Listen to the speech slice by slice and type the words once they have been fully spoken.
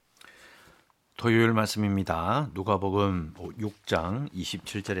토요일 말씀입니다. 누가복음 6장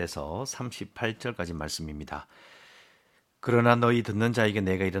 27절에서 38절까지 말씀입니다. 그러나 너희 듣는 자에게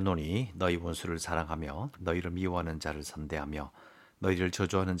내가 이르노니 너희 원수를 사랑하며 너희를 미워하는 자를 선대하며 너희를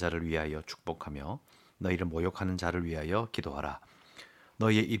저주하는 자를 위하여 축복하며 너희를 모욕하는 자를 위하여 기도하라.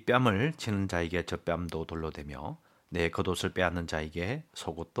 너희의 입뺨을 치는 자에게 젖뺨도 돌로 대며 내 겉옷을 빼앗는 자에게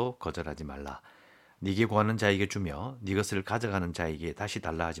속옷도 거절하지 말라. 네게 구하는 자에게 주며 네 것을 가져가는 자에게 다시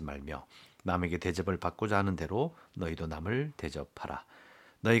달라 하지 말며 남에게 대접을 받고자 하는 대로 너희도 남을 대접하라.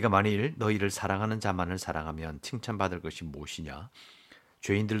 너희가 만일 너희를 사랑하는 자만을 사랑하면 칭찬받을 것이 무엇이냐?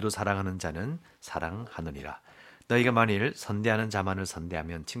 죄인들도 사랑하는 자는 사랑하느니라. 너희가 만일 선대하는 자만을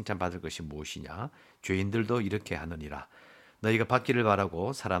선대하면 칭찬받을 것이 무엇이냐? 죄인들도 이렇게 하느니라. 너희가 받기를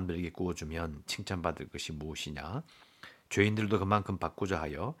바라고 사람들에게 구워주면 칭찬받을 것이 무엇이냐? 죄인들도 그만큼 받고자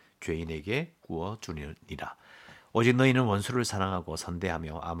하여 죄인에게 구워주니라. 오직 너희는 원수를 사랑하고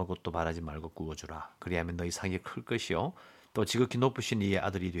선대하며 아무것도 바라지 말고 구워주라. 그리하면 너희 상이 클 것이요 또 지극히 높으신 이의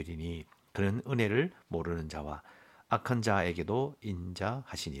아들이 되리니 그는 은혜를 모르는 자와 악한 자에게도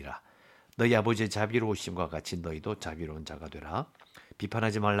인자하시니라. 너희 아버지의 자비로우심과 같이 너희도 자비로운 자가 되라.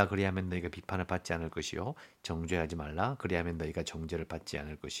 비판하지 말라. 그리하면 너희가 비판을 받지 않을 것이요 정죄하지 말라. 그리하면 너희가 정죄를 받지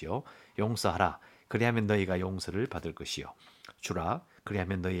않을 것이요 용서하라. 그리하면 너희가 용서를 받을 것이요 주라.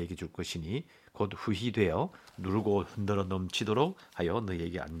 그리하면 너희에게 줄 것이니 곧 후히 되어 누르고 흔들어 넘치도록 하여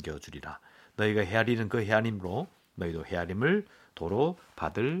너희에게 안겨주리라. 너희가 헤아리는 그 헤아림으로 너희도 헤아림을 도로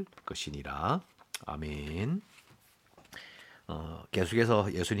받을 것이니라. 아멘.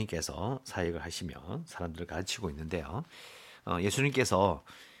 계속해서 예수님께서 사역을 하시며 사람들을 가르치고 있는데요. 예수님께서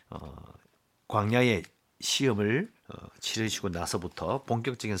광야의 시험을 치르시고 나서부터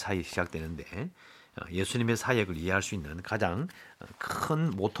본격적인 사역이 시작되는데 예수님의 사역을 이해할 수 있는 가장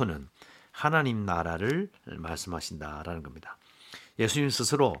큰 모토는 하나님 나라를 말씀하신다라는 겁니다. 예수님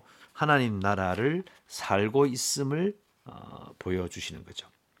스스로 하나님 나라를 살고 있음을 보여주시는 거죠.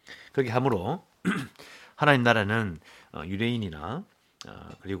 그렇게 함으로 하나님 나라는 유대인이나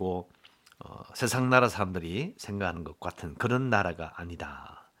그리고 세상 나라 사람들이 생각하는 것 같은 그런 나라가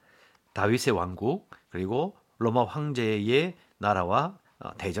아니다. 다윗의 왕국 그리고 로마 황제의 나라와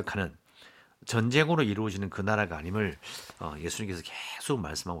대적하는 전쟁으로 이루어지는 그 나라가 아님을 예수님께서 계속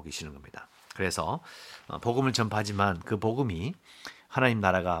말씀하고 계시는 겁니다. 그래서 복음을 전파하지만 그 복음이 하나님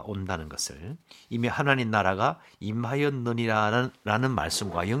나라가 온다는 것을 이미 하나님 나라가 임하였느니라는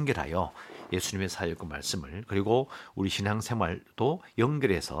말씀과 연결하여 예수님의 사역과 말씀을 그리고 우리 신앙생활도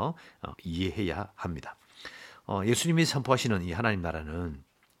연결해서 이해해야 합니다. 예수님이 선포하시는 이 하나님 나라는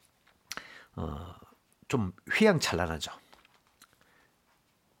좀 휘황찬란하죠.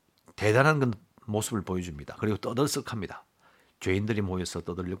 대단한 모습을 보여줍니다. 그리고 떠들썩합니다. 죄인들이 모여서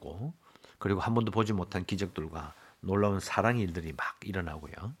떠들고 그리고 한 번도 보지 못한 기적들과 놀라운 사랑의 일들이 막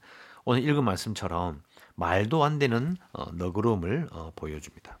일어나고요. 오늘 읽은 말씀처럼 말도 안 되는 너그러움을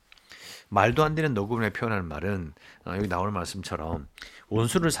보여줍니다. 말도 안 되는 너그러움을 표현하는 말은 여기 나오는 말씀처럼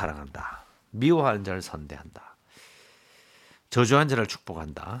원수를 사랑한다. 미워하는 자를 선대한다. 저주한 자를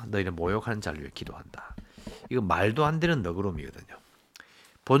축복한다. 너희는 모욕하는 자를 위해 기도한다. 이거 말도 안 되는 너그러움이거든요.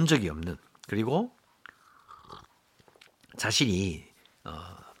 본 적이 없는 그리고 자신이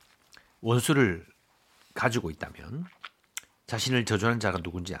원수를 가지고 있다면 자신을 저주하는 자가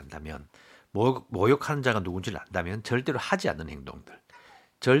누군지 안다면 모욕하는 자가 누군지를 안다면 절대로 하지 않는 행동들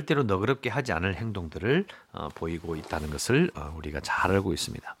절대로 너그럽게 하지 않을 행동들을 보이고 있다는 것을 우리가 잘 알고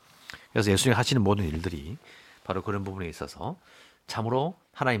있습니다. 그래서 예수님이 하시는 모든 일들이 바로 그런 부분에 있어서 참으로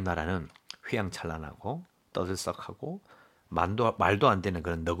하나님 나라는 휘황찬란하고 떠들썩하고 말도 안 되는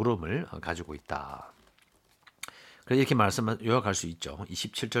그런 너그러움을 가지고 있다. 그래서 이렇게 말씀을 요약할 수 있죠.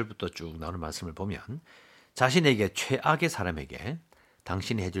 27절부터 쭉 나오는 말씀을 보면 자신에게 최악의 사람에게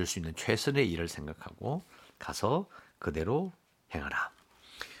당신이 해줄 수 있는 최선의 일을 생각하고 가서 그대로 행하라.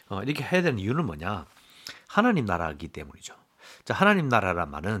 이렇게 해야 되는 이유는 뭐냐? 하나님 나라이기 때문이죠. 자, 하나님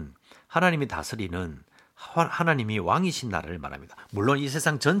나라란 말은 하나님이 다스리는 하나님이 왕이신 나라를 말합니다. 물론 이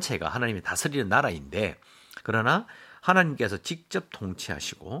세상 전체가 하나님이 다스리는 나라인데 그러나 하나님께서 직접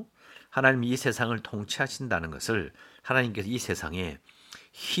통치하시고 하나님이 이 세상을 통치하신다는 것을 하나님께서 이 세상에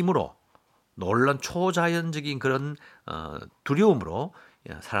힘으로 놀란 초자연적인 그런 두려움으로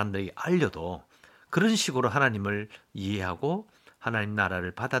사람들에게 알려도 그런 식으로 하나님을 이해하고 하나님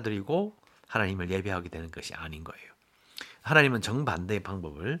나라를 받아들이고 하나님을 예배하게 되는 것이 아닌 거예요. 하나님은 정반대의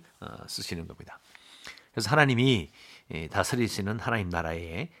방법을 쓰시는 겁니다. 그래서 하나님이 다스리시는 하나님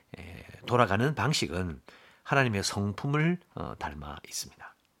나라에 돌아가는 방식은 하나님의 성품을 닮아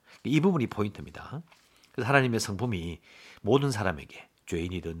있습니다. 이 부분이 포인트입니다. 그래서 하나님의 성품이 모든 사람에게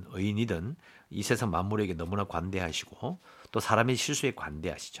죄인이든 의인이든 이 세상 만물에게 너무나 관대하시고 또 사람의 실수에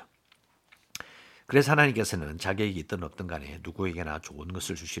관대하시죠. 그래서 하나님께서는 자격이 있든 없든 간에 누구에게나 좋은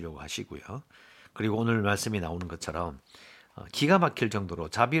것을 주시려고 하시고요. 그리고 오늘 말씀이 나오는 것처럼 기가 막힐 정도로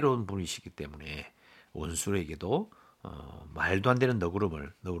자비로운 분이시기 때문에 원수에게도 말도 안 되는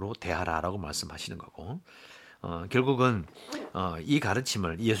너그로 대하라라고 말씀하시는 거고, 결국은 이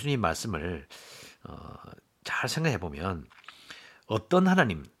가르침을, 예수님 말씀을 잘 생각해 보면 어떤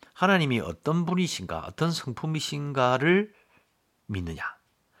하나님이 어떤 분이신가, 어떤 성품이신가를 믿느냐,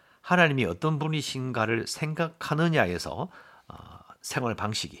 하나님이 어떤 분이신가를 생각하느냐에서 생활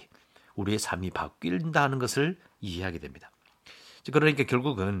방식이, 우리의 삶이 바뀐다는 것을 이해하게 됩니다. 그러니까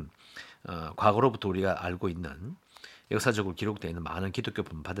결국은 과거로부터 우리가 알고 있는, 역사적으로 기록되어 있는 많은 기독교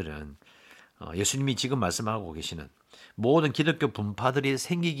분파들은 예수님이 지금 말씀하고 계시는 모든 기독교 분파들이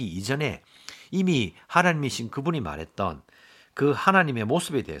생기기 이전에 이미 하나님이신 그분이 말했던 그 하나님의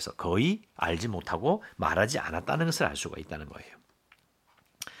모습에 대해서 거의 알지 못하고 말하지 않았다는 것을 알 수가 있다는 거예요.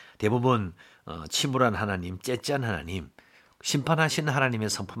 대부분 침울한 하나님, 째째한 하나님, 심판하시는 하나님의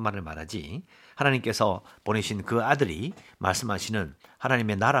성품만을 말하지, 하나님께서 보내신 그 아들이 말씀하시는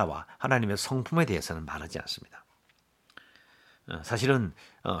하나님의 나라와 하나님의 성품에 대해서는 말하지 않습니다. 사실은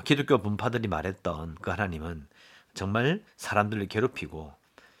기독교 분파들이 말했던 그 하나님은 정말 사람들을 괴롭히고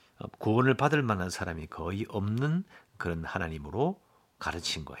구원을 받을 만한 사람이 거의 없는 그런 하나님으로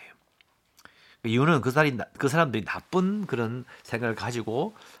가르친 거예요. 이유는 그 사람들이 나쁜 그런 생각을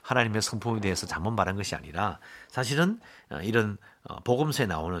가지고 하나님의 성품에 대해서 잘못 말한 것이 아니라, 사실은 이런 복음서에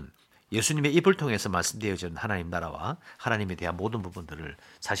나오는 예수님의 입을 통해서 말씀되어진 하나님 나라와 하나님에 대한 모든 부분들을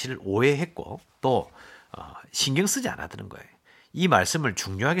사실 오해했고 또 신경 쓰지 않았다는 거예요. 이 말씀을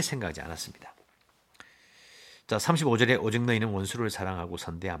중요하게 생각하지 않았습니다. 자, 35절에 오직 너희는 원수를 사랑하고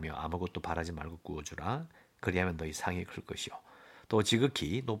선대하며 아무것도 바라지 말고 구워주라. 그리하면 너희 상이 클 것이요 또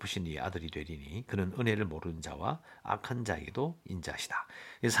지극히 높으신 이 아들이 되리니 그는 은혜를 모르는 자와 악한 자에게도 인자하시다.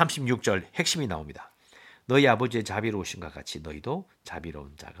 36절 핵심이 나옵니다. 너희 아버지의 자비로우심과 같이 너희도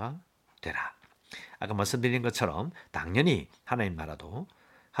자비로운 자가 되라. 아까 말씀드린 것처럼 당연히 하나님 나라도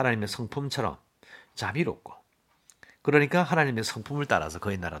하나님의 성품처럼 자비롭고, 그러니까 하나님의 성품을 따라서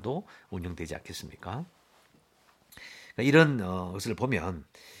그의 나라도 운영되지 않겠습니까? 이런 것을 보면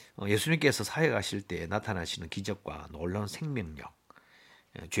예수님께서 사역하실 때 나타나시는 기적과 놀라운 생명력,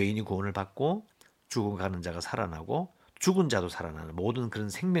 죄인이 구원을 받고 죽어가는 자가 살아나고 죽은 자도 살아나는 모든 그런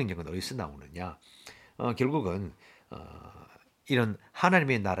생명력은 어디서 나오느냐? 결국은 이런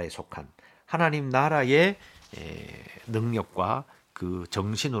하나님의 나라에 속한 하나님 나라의 능력과 그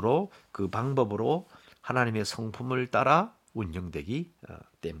정신으로, 그 방법으로 하나님의 성품을 따라 운영되기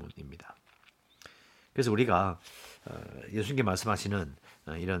때문입니다. 그래서 우리가 예수님께 말씀하시는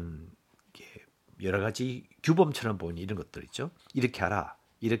이런 여러 가지 규범처럼 보이는 이런 것들 있죠. 이렇게 하라,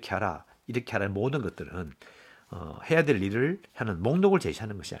 이렇게 하라, 이렇게 하라는 모든 것들은 해야 될 일을 하는 목록을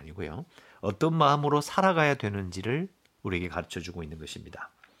제시하는 것이 아니고요. 어떤 마음으로 살아가야 되는지를 우리에게 가르쳐주고 있는 것입니다.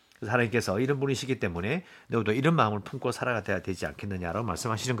 그래서 하나님께서 이런 분이시기 때문에 너도 이런 마음을 품고 살아가야 되지 않겠느냐라고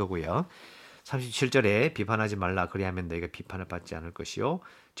말씀하시는 거고요. 37절에 비판하지 말라 그리하면 너희가 비판을 받지 않을 것이요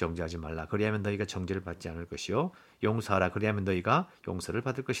정죄하지 말라 그리하면 너희가 정죄를 받지 않을 것이요 용서하라 그리하면 너희가 용서를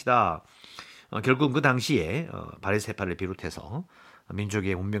받을 것이다. 결국 그 당시에 바리새파를 비롯해서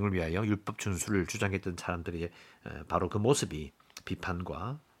민족의 운명을 위하여 율법 준수를 주장했던 사람들이 바로 그 모습이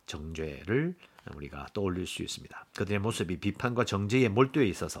비판과 정죄를 우리가 떠올릴 수 있습니다. 그들의 모습이 비판과 정죄에 몰두해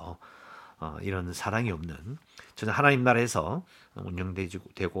있어서 이런 사랑이 없는, 저는 하나님 나라에서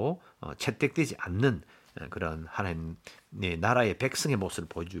운영되고 채택되지 않는 그런 하나님의 나라의 백성의 모습을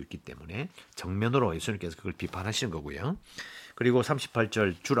보여주고 있기 때문에 정면으로 예수님께서 그걸 비판하시는 거고요. 그리고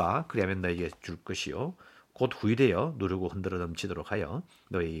 38절 주라 그리하면 너에게 줄 것이요 곧 후일에요 누르고 흔들어 넘치도록 하여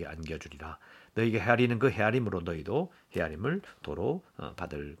너희에게 안겨주리라. 너희에게 헤아리는 그 헤아림으로 너희도 헤아림을 도로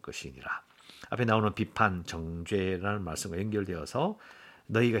받을 것이니라. 앞에 나오는 비판, 정죄라는 말씀과 연결되어서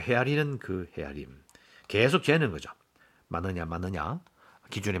너희가 헤아리는 그 헤아림, 계속 재는 거죠. 맞느냐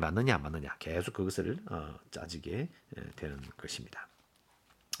기준에 맞느냐 안 맞느냐 계속 그것을 짜지게 되는 것입니다.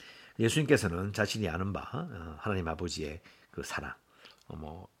 예수님께서는 자신이 아는 바 하나님 아버지의 그 사랑,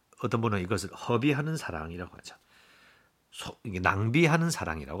 어떤 분은 이것을 허비하는 사랑이라고 하죠. 낭비하는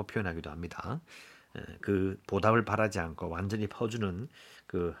사랑이라고 표현하기도 합니다. 그 보답을 바라지 않고 완전히 퍼주는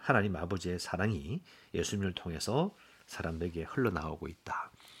그 하나님 아버지의 사랑이 예수님을 통해서 사람들에게 흘러나오고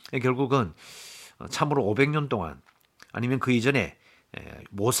있다. 결국은 참으로 500년 동안 아니면 그 이전에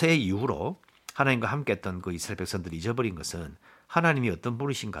모세 이후로 하나님과 함께 했던 그 이스라엘 백성들이 잊어버린 것은 하나님이 어떤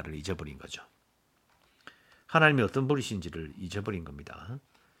분이신가를 잊어버린 거죠. 하나님이 어떤 분이신지를 잊어버린 겁니다.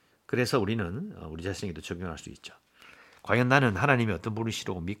 그래서 우리는 우리 자신에게도 적용할 수 있죠. 과연 나는 하나님이 어떤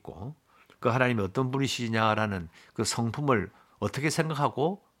분이시라고 믿고 그 하나님이 어떤 분이시냐라는 그 성품을 어떻게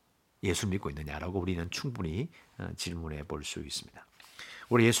생각하고 예수를 믿고 있느냐라고 우리는 충분히 질문해 볼 수 있습니다.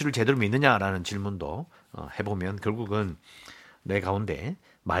 우리 예수를 제대로 믿느냐라는 질문도 해보면 결국은 내 가운데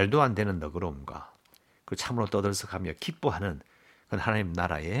말도 안 되는 너그러움과 그 참으로 떠들썩하며 기뻐하는 그 하나님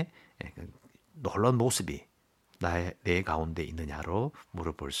나라의 놀라운 모습이 내 가운데 있느냐로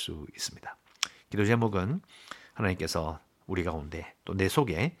물어볼 수 있습니다. 기도 제목은 하나님께서 우리 가운데 또 내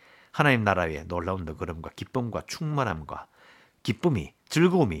속에 하나님 나라의 놀라운 너그러움과 기쁨과 충만함과 기쁨이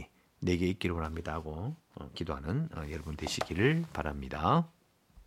즐거움이 내게 있기를 원합니다 하고 기도하는 여러분 되시기를 바랍니다.